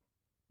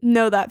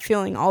know that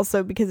feeling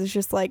also, because it's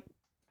just like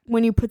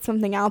when you put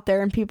something out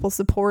there and people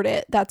support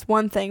it, that's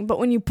one thing. But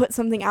when you put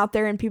something out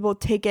there and people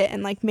take it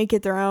and like make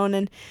it their own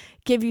and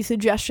give you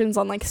suggestions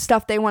on like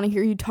stuff they want to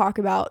hear you talk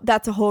about,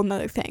 that's a whole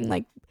nother thing.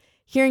 Like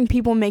hearing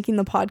people making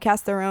the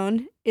podcast their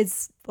own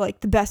is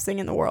like the best thing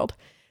in the world.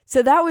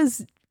 So that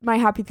was my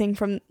happy thing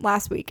from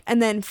last week. And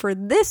then for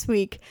this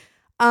week,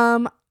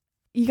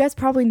 you guys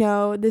probably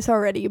know this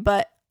already,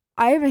 but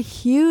I am a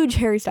huge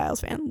Harry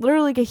Styles fan.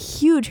 Literally like a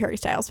huge Harry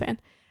Styles fan.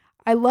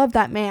 I love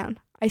that man.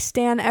 I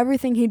stan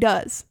everything he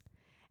does.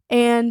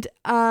 And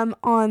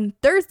on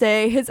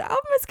Thursday, his album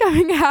is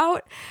coming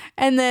out.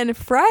 And then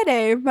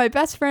Friday, my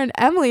best friend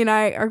Emily and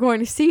I are going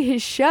to see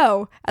his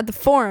show at the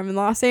Forum in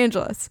Los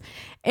Angeles.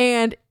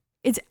 And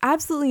it's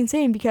absolutely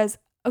insane because,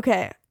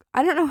 okay,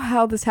 I don't know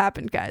how this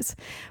happened, guys.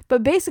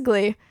 But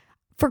basically,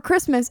 for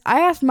Christmas, I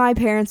asked my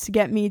parents to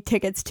get me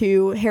tickets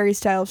to Harry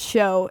Styles'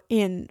 show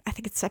in, I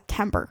think it's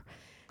September.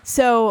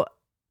 So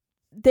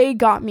they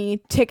got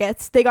me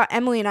tickets. They got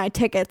Emily and I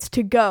tickets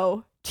to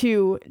go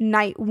to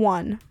night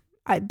 1,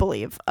 I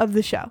believe, of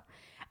the show.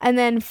 And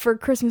then for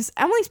Christmas,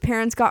 Emily's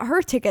parents got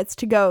her tickets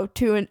to go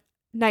to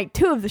night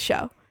 2 of the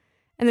show.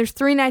 And there's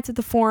 3 nights at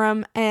the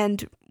Forum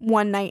and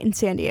 1 night in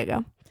San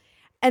Diego.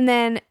 And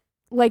then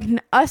like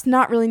us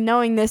not really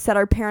knowing this, that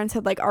our parents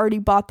had like already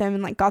bought them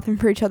and like got them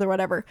for each other,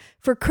 whatever.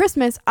 For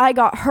Christmas, I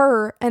got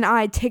her and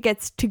I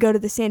tickets to go to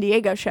the San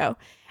Diego show.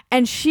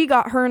 And she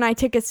got her and I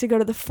tickets to go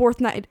to the 3rd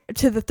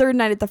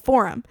night at the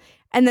Forum.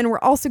 And then we're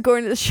also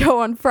going to the show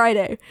on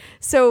Friday.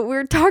 So we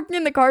were talking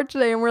in the car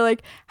today and we're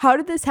like, how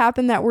did this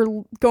happen that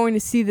we're going to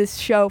see this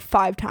show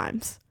 5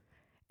 times?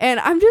 And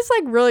I'm just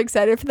like really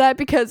excited for that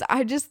because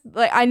I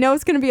know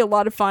it's going to be a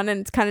lot of fun,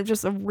 and it's kind of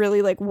just a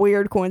really like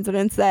weird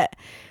coincidence that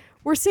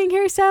we're seeing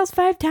Harry Styles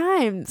 5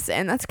 times,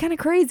 and that's kind of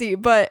crazy,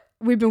 but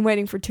we've been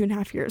waiting for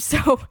 2.5 years.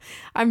 So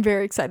I'm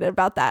very excited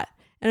about that.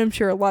 And I'm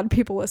sure a lot of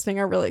people listening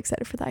are really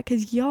excited for that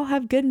because y'all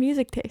have good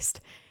music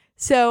taste.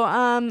 So,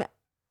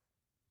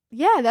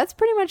 yeah, that's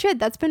pretty much it.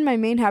 That's been my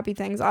main happy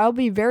things. I'll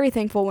be very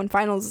thankful when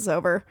finals is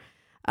over.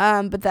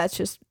 But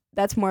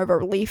that's more of a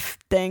relief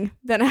thing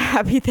than a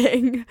happy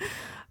thing.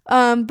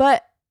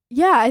 But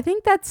yeah, I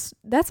think that's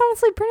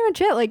honestly pretty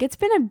much it. Like, it's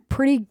been a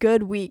pretty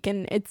good week,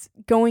 and it's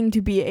going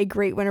to be a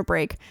great winter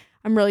break.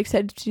 I'm really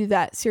excited to do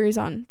that series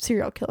on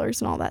serial killers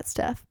and all that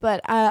stuff.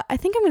 But I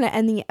think I'm going to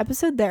end the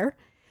episode there.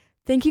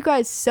 Thank you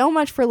guys so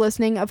much for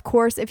listening. Of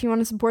course, if you want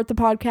to support the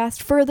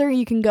podcast further,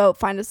 you can go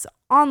find us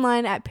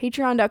online at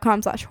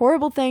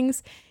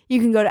patreon.com/horriblethings. You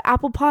can go to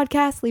Apple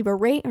Podcasts, leave a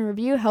rate and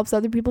review, helps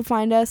other people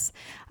find us.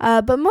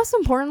 But most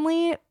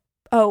importantly,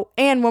 oh,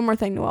 and one more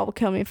thing, Noelle will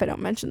kill me if I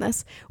don't mention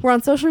this. We're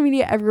on social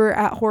media everywhere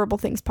at Horrible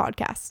Things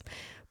Podcast.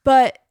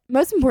 But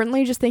most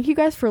importantly, just thank you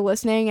guys for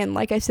listening. And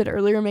like I said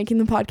earlier, making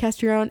the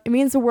podcast your own. It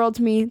means the world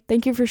to me.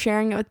 Thank you for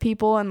sharing it with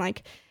people and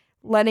like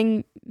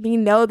letting me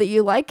know that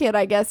you like it.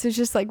 I guess it's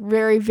just like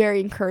very,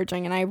 very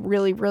encouraging. And I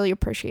really, really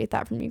appreciate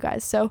that from you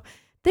guys. So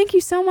thank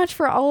you so much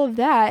for all of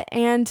that.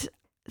 And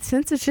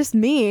since it's just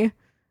me,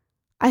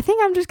 I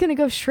think I'm just going to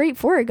go straight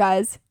for it,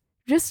 guys.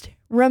 Just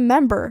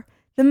remember,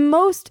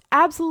 the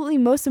absolutely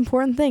most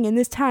important thing in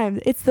this time,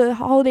 it's the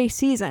holiday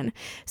season.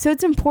 So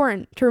it's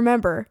important to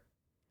remember,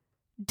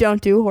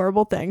 don't do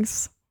horrible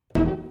things.